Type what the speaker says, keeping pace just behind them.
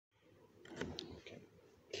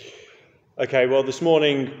Okay, well, this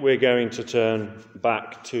morning we're going to turn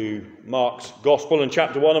back to Mark's Gospel and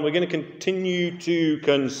chapter 1, and we're going to continue to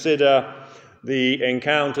consider the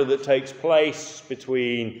encounter that takes place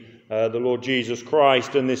between the Lord Jesus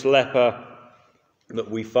Christ and this leper that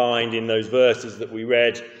we find in those verses that we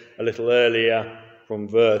read a little earlier from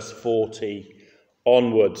verse 40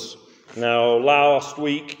 onwards. Now, last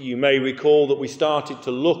week you may recall that we started to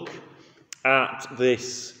look at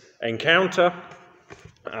this encounter,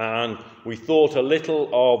 and we thought a little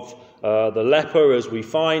of the leper as we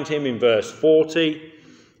find him in verse 40.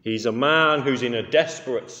 He's a man who's in a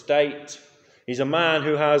desperate state. He's a man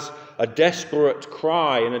who has a desperate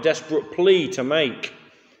cry and a desperate plea to make.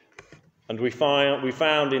 And we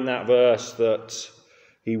found in that verse that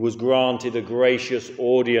he was granted a gracious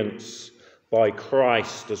audience by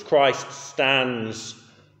Christ as Christ stands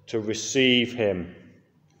to receive him.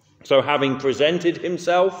 So having presented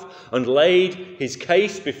himself and laid his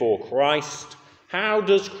case before Christ, how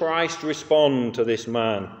does Christ respond to this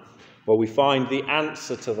man? Well, we find the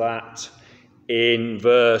answer to that in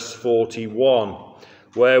verse 41,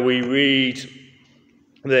 where we read,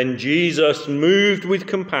 "Then Jesus, moved with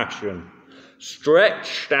compassion,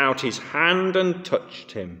 stretched out his hand and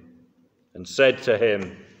touched him, and said to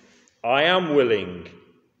him, 'I am willing,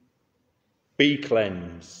 be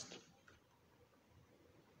cleansed.'"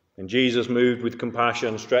 And Jesus, moved with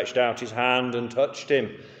compassion, stretched out his hand and touched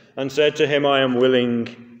him, and said to him, "I am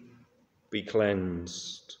willing, be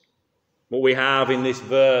cleansed." What we have in this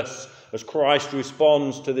verse, as Christ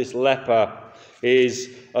responds to this leper,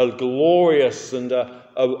 is a glorious and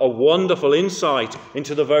a wonderful insight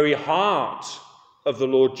into the very heart of the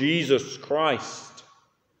Lord Jesus Christ.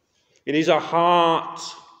 It is a heart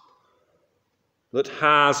that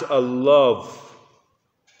has a love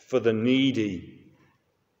for the needy.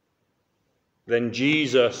 Then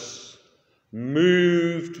Jesus,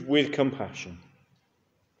 moved with compassion.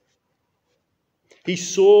 He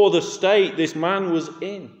saw the state this man was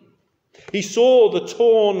in. He saw the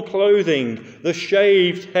torn clothing, the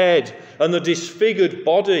shaved head, and the disfigured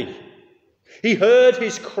body. He heard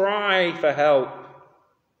his cry for help.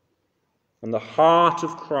 And the heart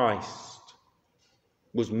of Christ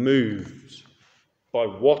was moved by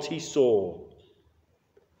what he saw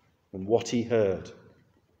and what he heard.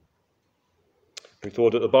 We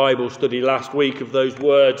thought at the Bible study last week of those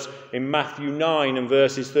words in Matthew 9 and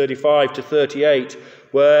verses 35 to 38,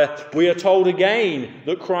 where we are told again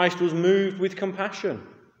that Christ was moved with compassion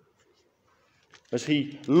as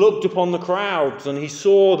he looked upon the crowds and he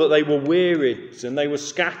saw that they were wearied and they were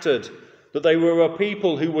scattered, that they were a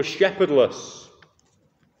people who were shepherdless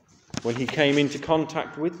when he came into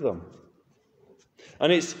contact with them.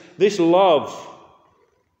 And it's this love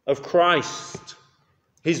of Christ,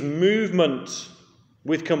 his movement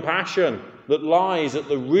with compassion, that lies at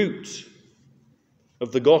the root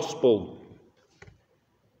of the gospel.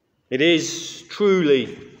 It is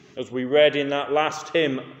truly, as we read in that last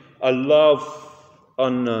hymn, a love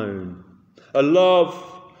unknown, a love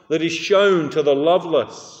that is shown to the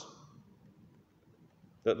loveless,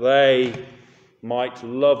 that they might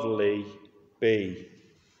lovely be.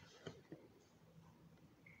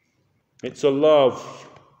 It's a love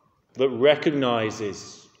that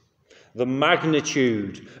recognizes the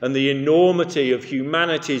magnitude and the enormity of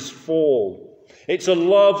humanity's fall. It's a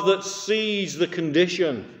love that sees the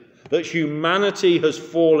condition that humanity has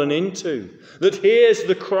fallen into, that hears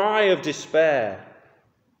the cry of despair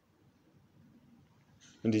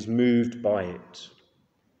and is moved by it.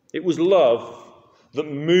 It was love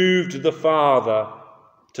that moved the Father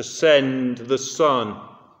to send the Son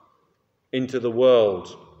into the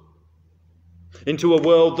world, into a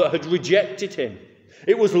world that had rejected him.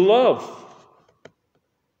 It was love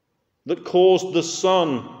that caused the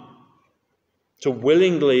Son to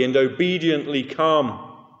willingly and obediently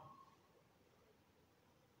come.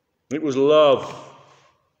 It was love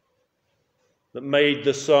that made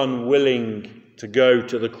the Son willing to go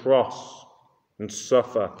to the cross and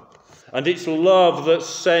suffer. And it's love that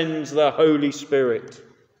sends the Holy Spirit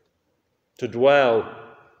to dwell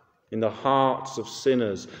in the hearts of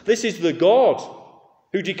sinners. This is the God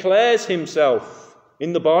who declares himself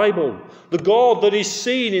in the Bible, the God that is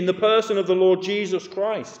seen in the person of the Lord Jesus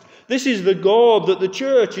Christ. This is the God that the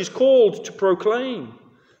church is called to proclaim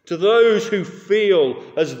to those who feel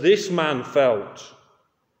as this man felt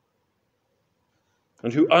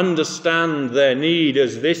and who understand their need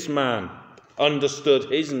as this man understood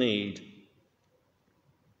his need.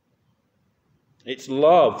 It's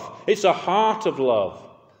love. It's a heart of love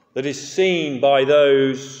that is seen by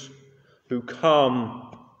those who come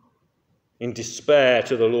in despair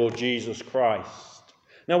to the Lord Jesus Christ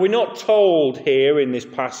Now, we're not told here in this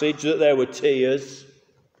passage that there were tears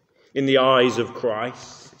in the eyes of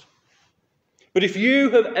Christ. But if you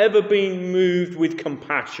have ever been moved with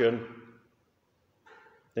compassion,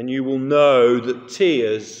 then you will know that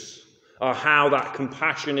tears are how that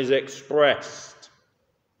compassion is expressed.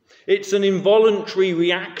 It's an involuntary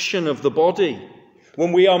reaction of the body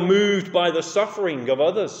when we are moved by the suffering of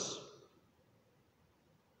others.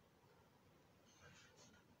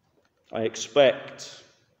 I expect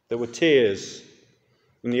there were tears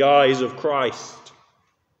in the eyes of Christ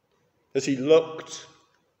as he looked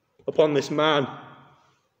upon this man.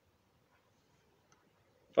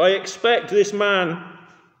 I expect this man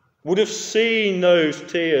would have seen those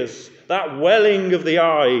tears, that welling of the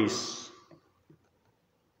eyes.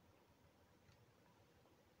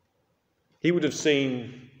 He would have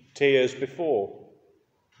seen tears before.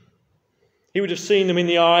 He would have seen them in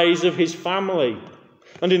the eyes of his family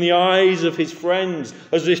and in the eyes of his friends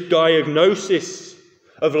as this diagnosis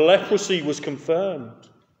of leprosy was confirmed.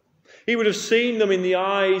 He would have seen them in the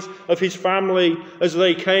eyes of his family as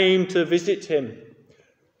they came to visit him,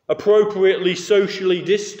 appropriately socially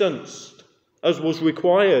distanced as was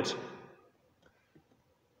required,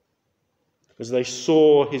 as they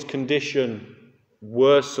saw his condition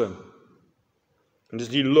worsen. And as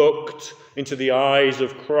he looked into the eyes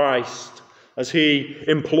of Christ, as he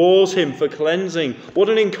implores him for cleansing, what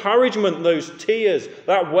an encouragement those tears,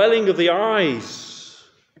 that welling of the eyes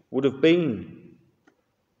would have been.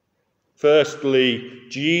 Firstly,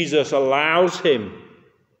 Jesus allows him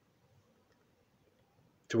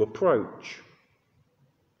to approach.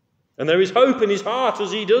 And there is hope in his heart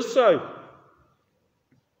as he does so.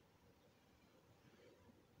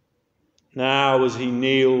 Now, as he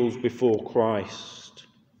kneels before Christ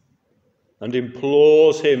and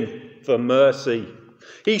implores him for mercy,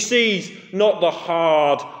 he sees not the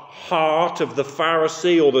hard heart of the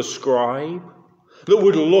Pharisee or the scribe that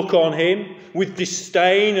would look on him with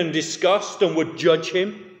disdain and disgust and would judge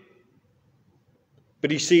him,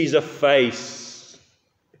 but he sees a face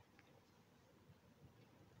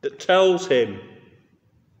that tells him,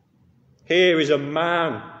 here is a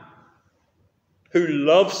man who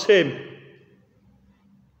loves him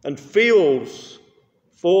and feels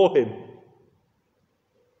for him.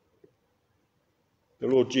 The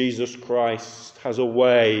Lord Jesus Christ has a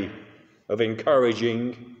way of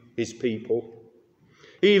encouraging his people,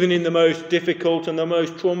 even in the most difficult and the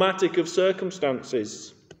most traumatic of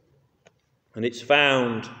circumstances. And it's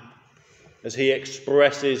found as he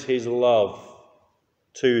expresses his love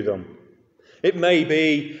to them. It may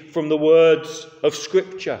be from the words of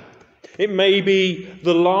Scripture. It may be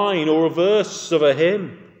the line or a verse of a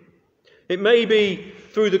hymn. It may be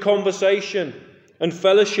through the conversation and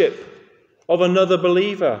fellowship of another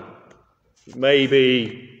believer. It may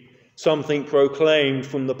be something proclaimed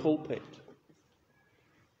from the pulpit.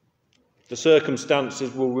 The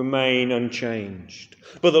circumstances will remain unchanged,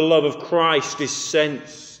 but the love of Christ is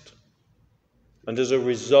sensed, and as a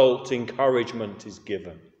result, encouragement is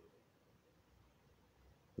given.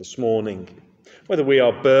 This morning, whether we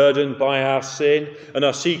are burdened by our sin and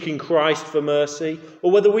are seeking Christ for mercy,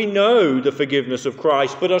 or whether we know the forgiveness of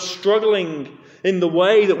Christ but are struggling in the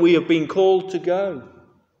way that we have been called to go,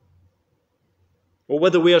 or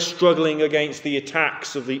whether we are struggling against the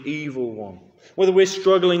attacks of the evil one, whether we're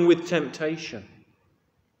struggling with temptation,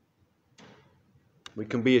 we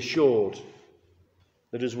can be assured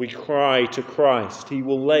that as we cry to Christ, he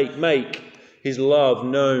will make his love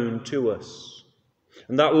known to us.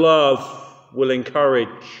 And that love will encourage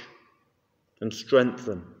and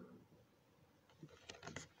strengthen.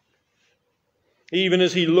 Even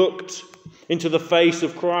as he looked into the face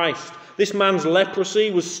of Christ, this man's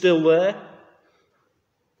leprosy was still there.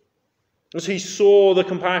 As he saw the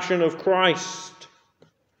compassion of Christ,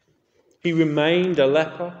 he remained a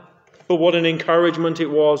leper, but what an encouragement it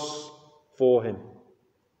was for him.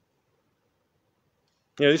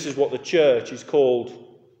 You know, this is what the church is called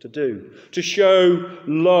to do, to show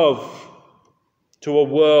love to a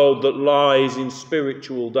world that lies in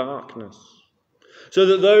spiritual darkness, so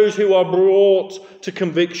that those who are brought to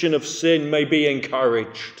conviction of sin may be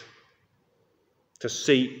encouraged to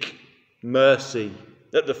seek mercy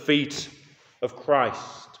at the feet of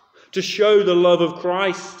Christ, to show the love of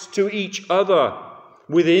Christ to each other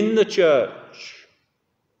within the church,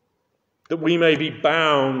 that we may be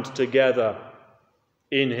bound together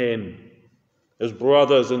in him as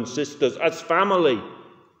brothers and sisters, as family.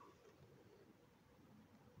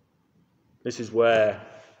 This is where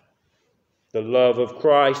the love of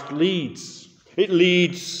Christ leads. It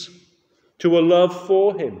leads to a love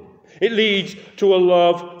for him. It leads to a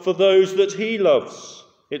love for those that he loves.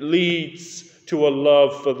 It leads to a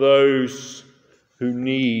love for those who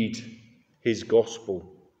need his gospel.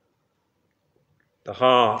 The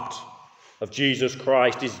heart of Jesus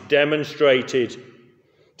Christ is demonstrated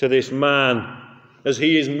to this man as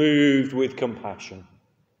he is moved with compassion.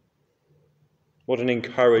 What an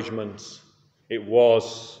encouragement it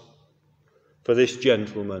was for this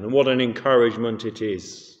gentleman, and what an encouragement it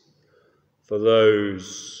is for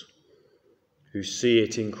those who see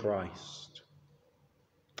it in Christ.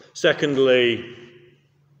 Secondly,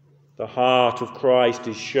 the heart of Christ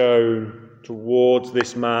is shown towards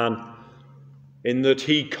this man in that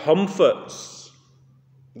he comforts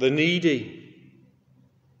the needy.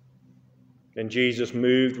 And Jesus,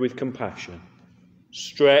 moved with compassion,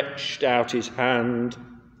 stretched out his hand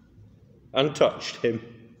and touched him.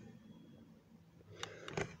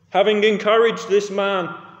 Having encouraged this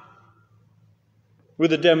man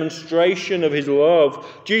with a demonstration of his love,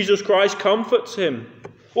 Jesus Christ comforts him.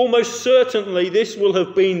 Almost certainly this will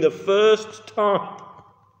have been the first time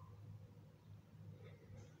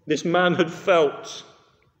this man had felt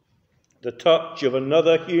the touch of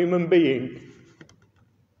another human being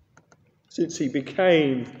since he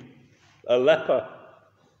became a leper.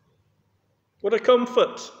 What a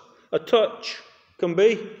comfort a touch can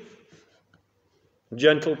be. A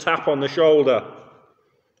gentle tap on the shoulder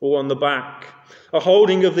or on the back, a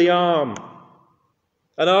holding of the arm,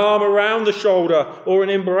 an arm around the shoulder or an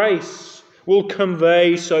embrace will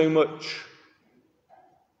convey so much.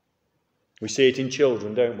 We see it in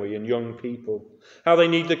children, don't we, in young people, how they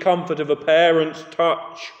need the comfort of a parent's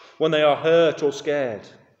touch when they are hurt or scared.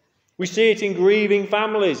 We see it in grieving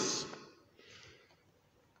families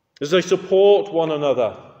as they support one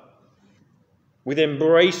another with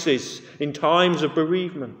embraces in times of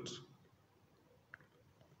bereavement.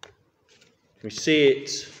 We see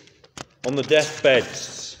it on the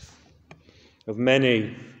deathbeds of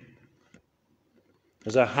many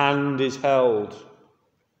as a hand is held.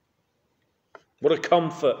 What a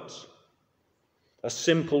comfort a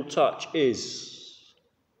simple touch is.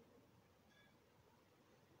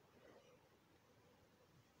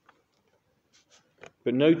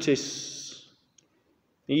 But notice,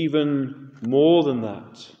 even more than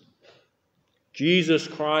that, Jesus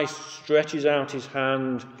Christ stretches out his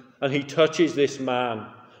hand and he touches this man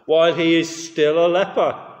while he is still a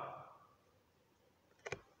leper.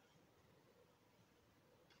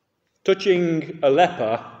 Touching a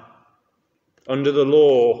leper under the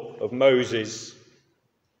law of Moses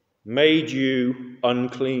made you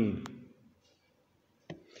unclean.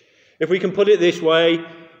 If we can put it this way,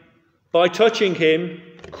 by touching him,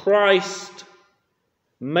 Christ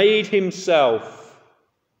made himself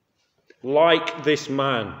like this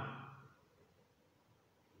man.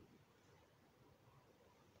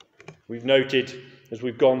 We've noted as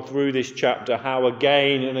we've gone through this chapter how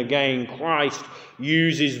again and again Christ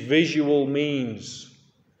uses visual means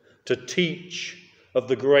to teach of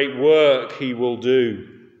the great work he will do.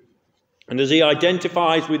 And as he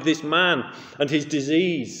identifies with this man and his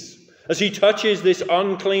disease, as he touches this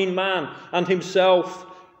unclean man and himself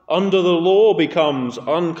under the law becomes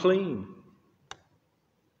unclean,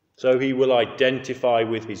 so he will identify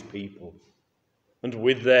with his people and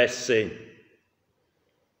with their sin,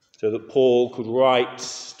 so that Paul could write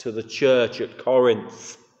to the church at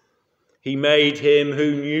Corinth, he made him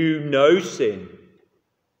who knew no sin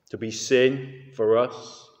to be sin for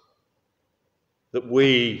us, that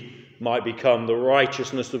we might become the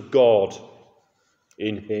righteousness of God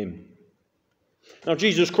in him. Now,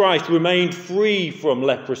 Jesus Christ remained free from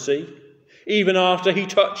leprosy even after he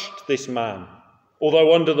touched this man,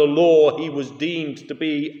 although under the law he was deemed to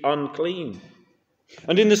be unclean.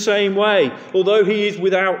 And in the same way, although he is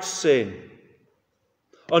without sin,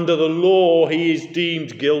 under the law he is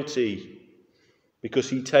deemed guilty because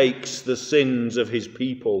he takes the sins of his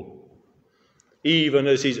people, even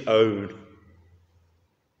as his own.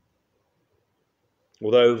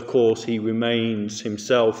 Although, of course, he remains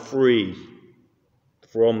himself free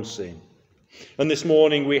from sin. And this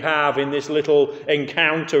morning we have in this little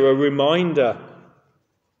encounter a reminder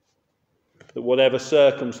that whatever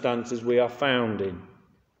circumstances we are found in,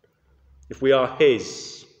 if we are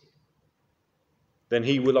his, then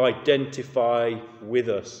he will identify with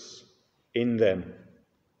us in them.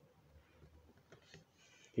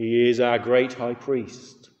 He is our great high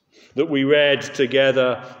priest that we read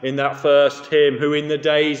together in that first hymn, who in the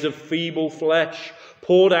days of feeble flesh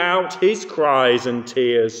poured out his cries and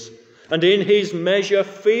tears, and in his measure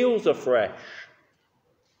feels afresh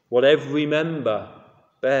what every member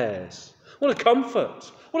bears. What a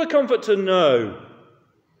comfort! What a comfort to know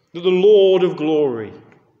that the Lord of glory,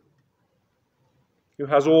 who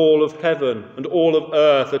has all of heaven and all of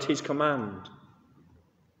earth at his command,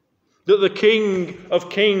 that the King of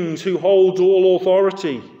Kings, who holds all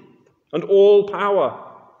authority and all power,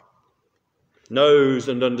 knows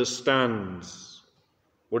and understands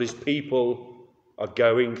what his people are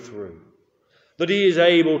going through, that he is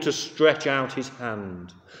able to stretch out his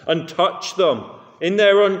hand and touch them in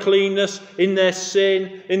their uncleanness, in their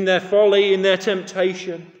sin, in their folly, in their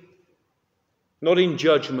temptation, not in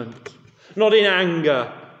judgment, not in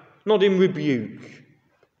anger, not in rebuke,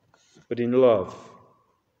 but in love,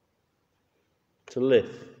 to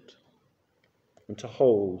lift and to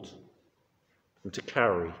hold and to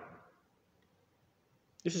carry.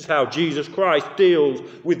 This is how Jesus Christ deals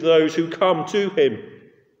with those who come to him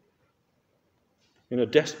in a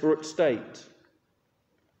desperate state.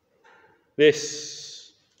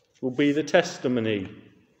 This will be the testimony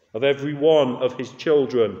of every one of his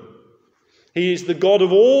children. He is the God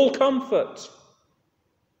of all comfort,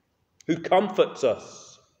 who comforts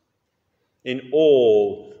us in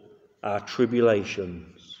all our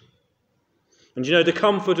tribulations. And you know, the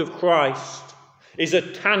comfort of Christ is a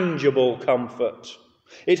tangible comfort.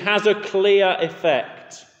 It has a clear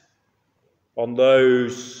effect on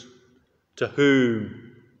those to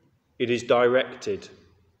whom it is directed.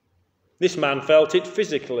 This man felt it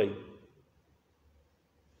physically.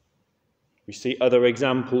 We see other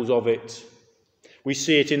examples of it. We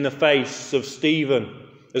see it in the face of Stephen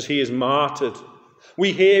as he is martyred.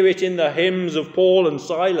 We hear it in the hymns of Paul and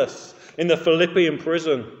Silas in the Philippian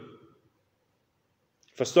prison.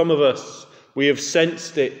 For some of us, we have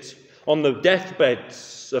sensed it on the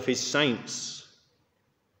deathbeds of his saints.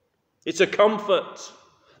 It's a comfort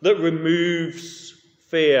that removes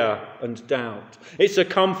fear and doubt. It's a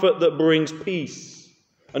comfort that brings peace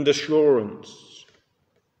and assurance.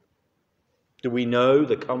 Do we know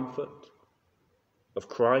the comfort of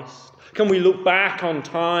Christ? Can we look back on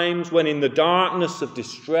times when in the darkness of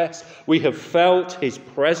distress we have felt his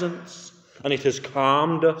presence and it has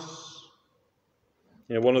calmed us?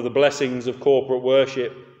 You know, one of the blessings of corporate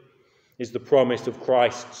worship is the promise of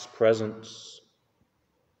Christ's presence.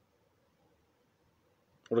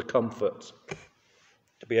 What a comfort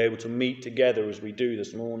to be able to meet together as we do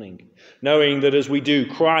this morning, knowing that as we do,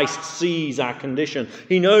 Christ sees our condition.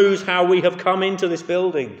 He knows how we have come into this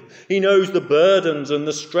building. He knows the burdens and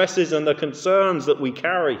the stresses and the concerns that we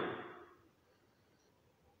carry.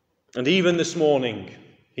 And even this morning,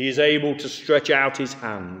 he is able to stretch out his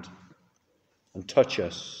hand and touch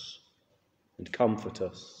us and comfort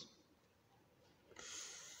us.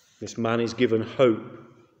 This man is given hope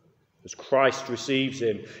as Christ receives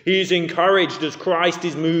him. He is encouraged as Christ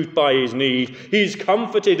is moved by his need. He is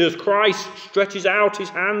comforted as Christ stretches out his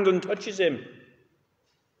hand and touches him.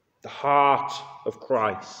 The heart of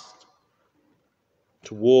Christ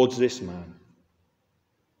towards this man.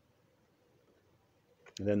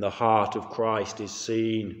 And then the heart of Christ is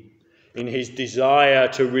seen in his desire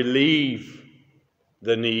to relieve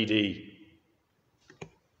the needy.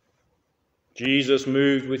 Jesus,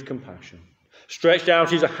 moved with compassion, stretched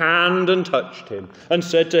out his hand and touched him, and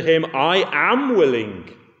said to him, I am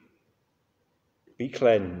willing, be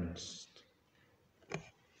cleansed.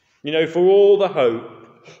 You know, for all the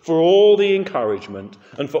hope, for all the encouragement,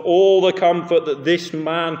 and for all the comfort that this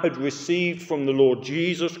man had received from the Lord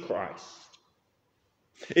Jesus Christ,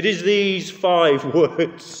 it is these 5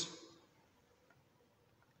 words,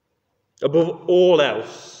 above all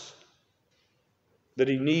else, that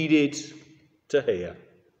he needed to hear.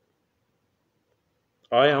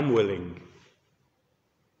 I am willing.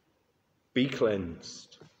 Be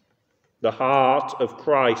cleansed. The heart of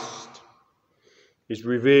Christ is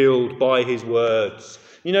revealed by his words.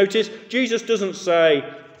 You notice, Jesus doesn't say,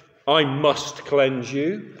 I must cleanse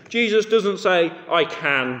you. Jesus doesn't say, I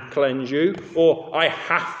can cleanse you, or I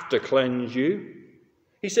have to cleanse you.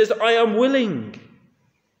 He says, I am willing.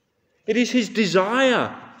 It is his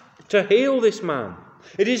desire to heal this man.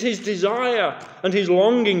 It is his desire and his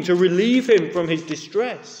longing to relieve him from his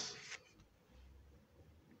distress.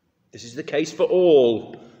 This is the case for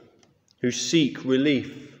all who seek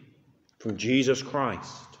relief from Jesus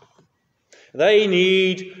Christ. They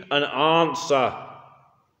need an answer.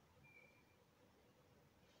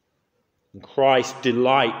 And Christ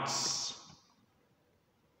delights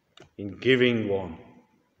in giving one,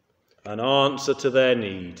 an answer to their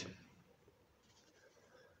need.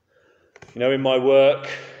 You know, in my work,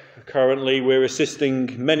 currently we're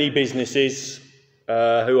assisting many businesses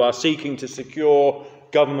who are seeking to secure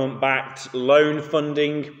government-backed loan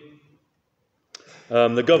funding.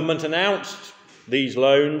 The government announced these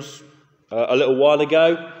loans a little while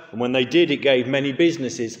ago, and when they did, it gave many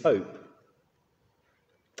businesses hope.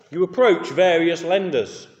 You approach various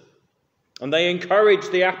lenders, And they encourage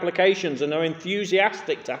the applications and are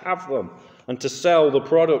enthusiastic to have them and to sell the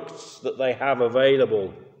products that they have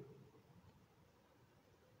available.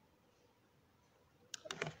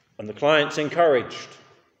 And the client's encouraged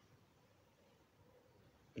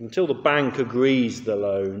until the bank agrees the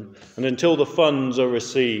loan and until the funds are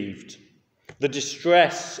received. The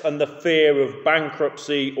distress and the fear of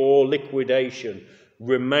bankruptcy or liquidation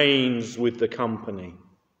remains with the company.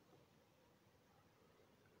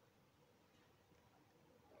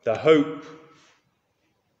 The hope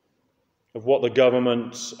of what the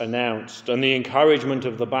government announced and the encouragement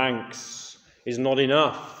of the banks is not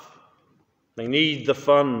enough. They need the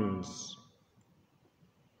funds.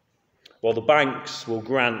 While the banks will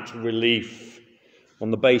grant relief on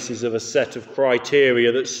the basis of a set of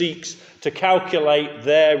criteria that seeks to calculate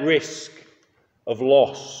their risk of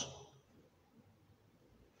loss.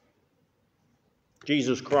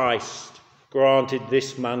 Jesus Christ granted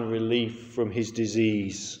this man relief from his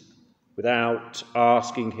disease without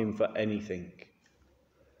asking him for anything.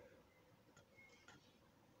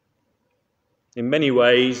 In many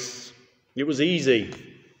ways, it was easy.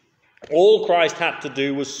 All Christ had to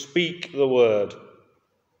do was speak the word.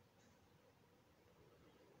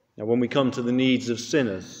 Now, when we come to the needs of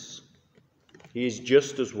sinners, he is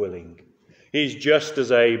just as willing, he is just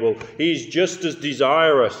as able, he is just as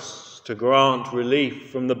desirous to grant relief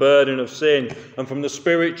from the burden of sin and from the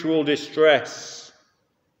spiritual distress.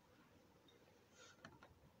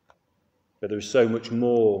 But there is so much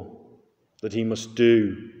more that he must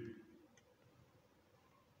do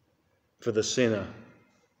for the sinner.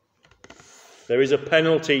 There is a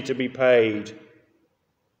penalty to be paid,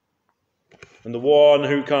 and the one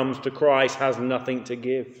who comes to Christ has nothing to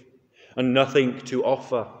give and nothing to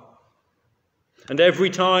offer. And every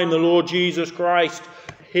time the Lord Jesus Christ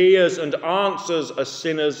hears and answers a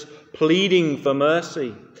sinner's pleading for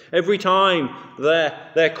mercy, every time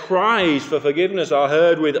their cries for forgiveness are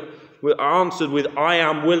heard answered with, "I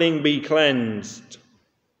am willing, be cleansed,"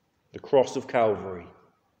 the cross of Calvary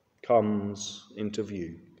comes into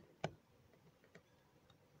view.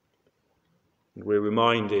 And we're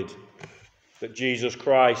reminded that Jesus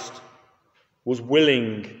Christ was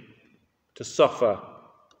willing to suffer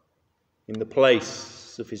in the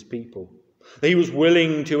place of his people. He was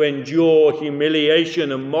willing to endure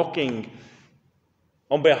humiliation and mocking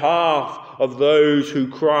on behalf of those who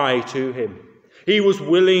cry to him. He was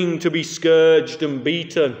willing to be scourged and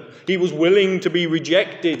beaten. He was willing to be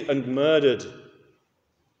rejected and murdered.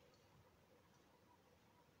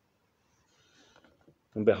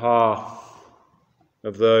 On behalf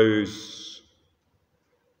of those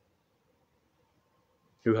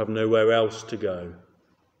who have nowhere else to go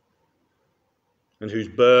and whose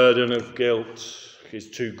burden of guilt is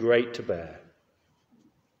too great to bear.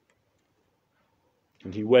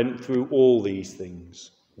 And he went through all these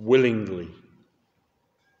things willingly,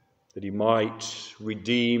 that he might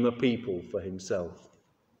redeem a people for himself.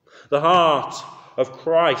 The heart of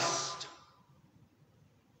Christ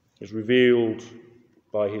is revealed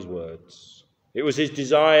by his words. It was his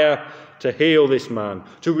desire to heal this man,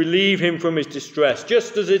 to relieve him from his distress,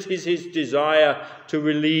 just as it is his desire to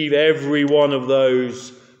relieve every one of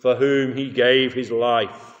those for whom he gave his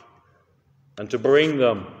life, and to bring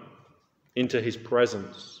them into his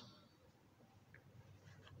presence.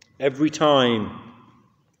 Every time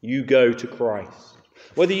you go to Christ,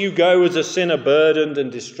 whether you go as a sinner burdened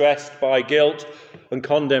and distressed by guilt and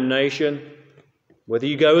condemnation, whether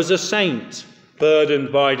you go as a saint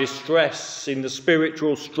burdened by distress in the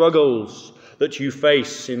spiritual struggles that you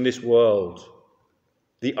face in this world,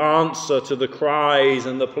 the answer to the cries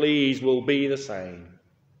and the pleas will be the same.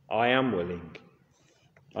 I am willing.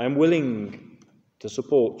 I am willing to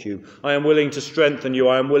support you. I am willing to strengthen you.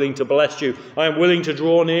 I am willing to bless you. I am willing to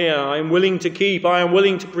draw near. I am willing to keep. I am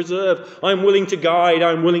willing to preserve. I am willing to guide.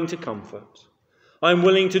 I am willing to comfort. I am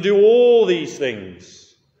willing to do all these things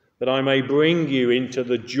that I may bring you into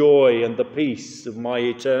the joy and the peace of my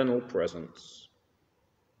eternal presence.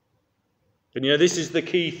 And this is the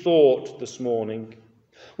key thought this morning.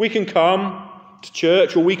 We can come to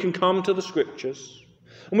church, or we can come to the Scriptures,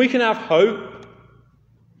 and we can have hope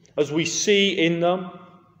as we see in them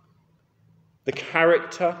the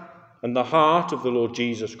character and the heart of the Lord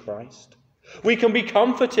Jesus Christ. We can be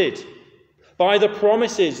comforted by the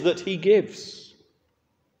promises that he gives.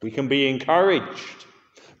 We can be encouraged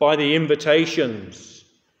by the invitations.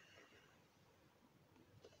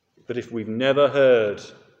 But if we've never heard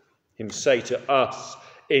him say to us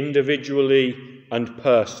individually and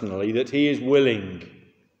personally that he is willing,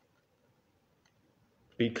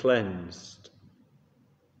 be cleansed,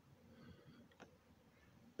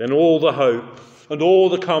 then all the hope and all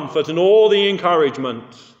the comfort and all the encouragement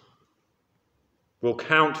will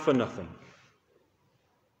count for nothing.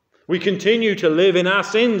 We continue to live in our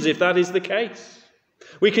sins if that is the case.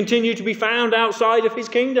 We continue to be found outside of his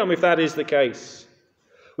kingdom if that is the case.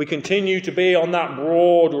 We continue to be on that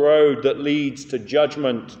broad road that leads to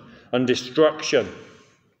judgment and destruction.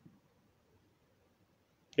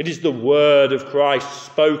 It is the word of Christ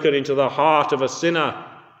spoken into the heart of a sinner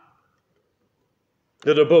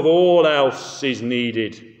that above all else is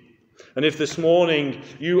needed. And if this morning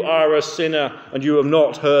you are a sinner and you have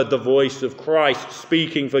not heard the voice of Christ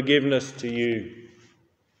speaking forgiveness to you,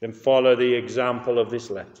 then follow the example of this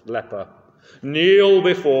leper. Kneel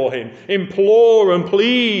before him, implore and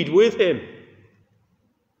plead with him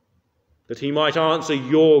that he might answer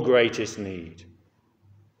your greatest need.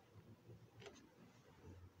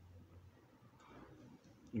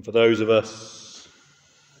 And for those of us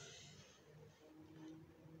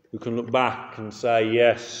who can look back and say,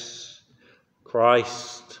 yes,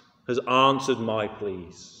 Christ has answered my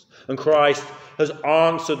pleas, and Christ has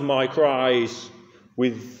answered my cries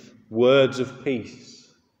with words of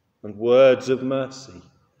peace and words of mercy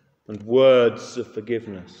and words of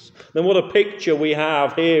forgiveness, then what a picture we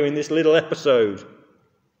have here in this little episode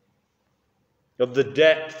of the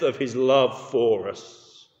depth of his love for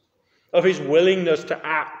us, of his willingness to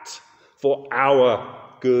act for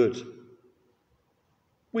our good.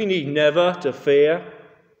 We need never to fear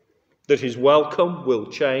that his welcome will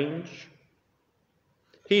change.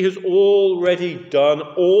 He has already done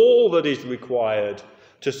all that is required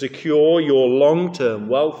to secure your long-term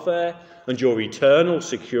welfare and your eternal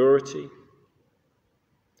security.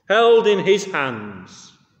 Held in his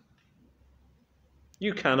hands,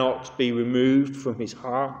 you cannot be removed from his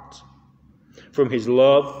heart, from his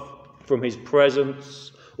love, from his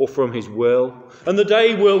presence, or from his will. And the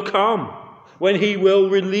day will come when he will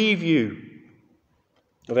relieve you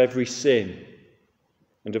of every sin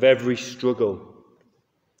and of every struggle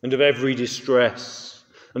and of every distress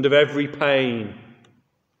and of every pain.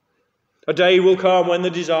 A day will come when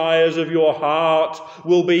the desires of your heart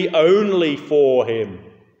will be only for him.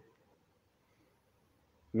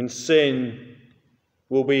 When sin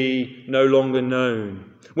will be no longer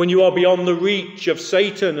known. When you are beyond the reach of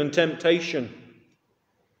Satan and temptation.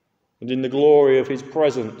 And in the glory of his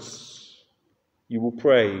presence, you will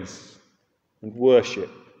praise and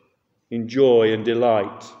worship in joy and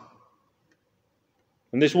delight.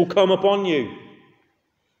 And this will come upon you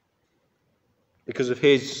because of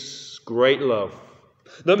his great love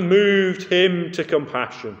that moved him to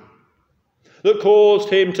compassion, that caused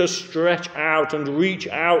him to stretch out and reach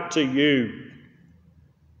out to you,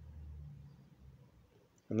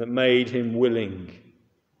 and that made him willing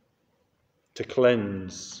to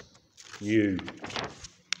cleanse you.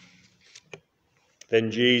 Then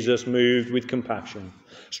Jesus, moved with compassion,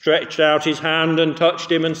 stretched out his hand and touched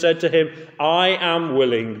him and said to him, I am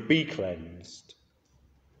willing, be cleansed.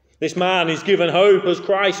 This man is given hope as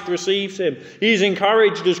Christ receives him. He is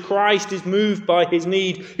encouraged as Christ is moved by his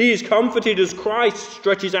need. He is comforted as Christ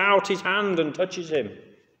stretches out his hand and touches him.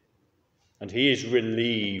 And he is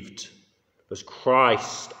relieved as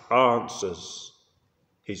Christ answers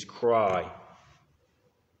his cry.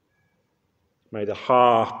 May the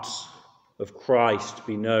heart of Christ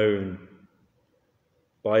be known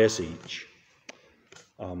by us each.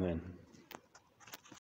 Amen.